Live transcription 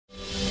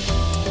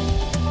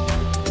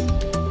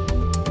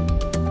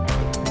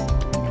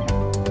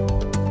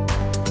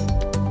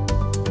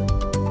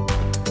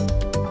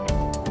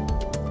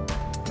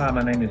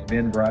Hi, my name is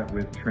Ben Bright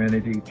with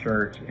Trinity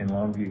Church in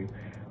Longview.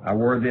 I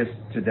wore this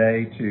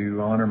today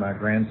to honor my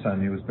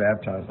grandson who was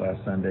baptized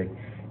last Sunday.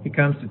 He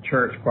comes to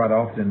church quite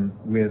often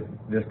with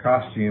this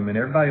costume, and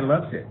everybody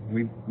loves it.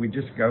 We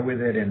just go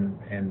with it,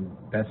 and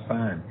that's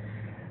fine.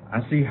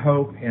 I see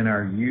hope in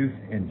our youth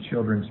and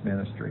children's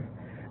ministry.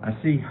 I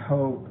see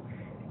hope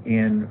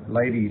in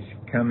ladies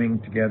coming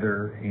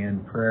together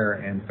in prayer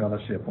and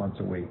fellowship once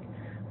a week.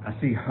 I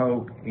see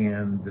hope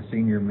in the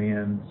senior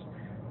men's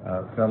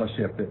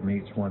fellowship that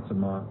meets once a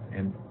month,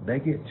 and they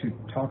get to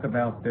talk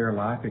about their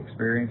life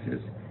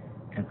experiences,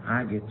 and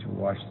I get to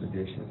wash the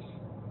dishes.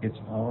 It's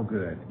all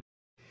good.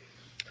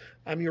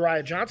 I'm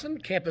Uriah Johnson,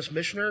 campus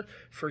missioner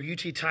for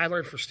UT Tyler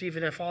and for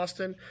Stephen F.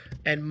 Austin,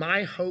 and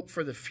my hope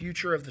for the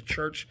future of the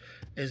church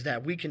is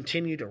that we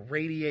continue to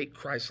radiate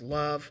Christ's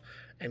love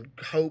and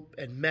hope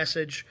and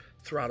message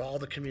throughout all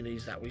the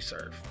communities that we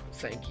serve.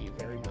 Thank you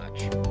very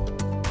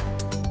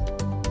much.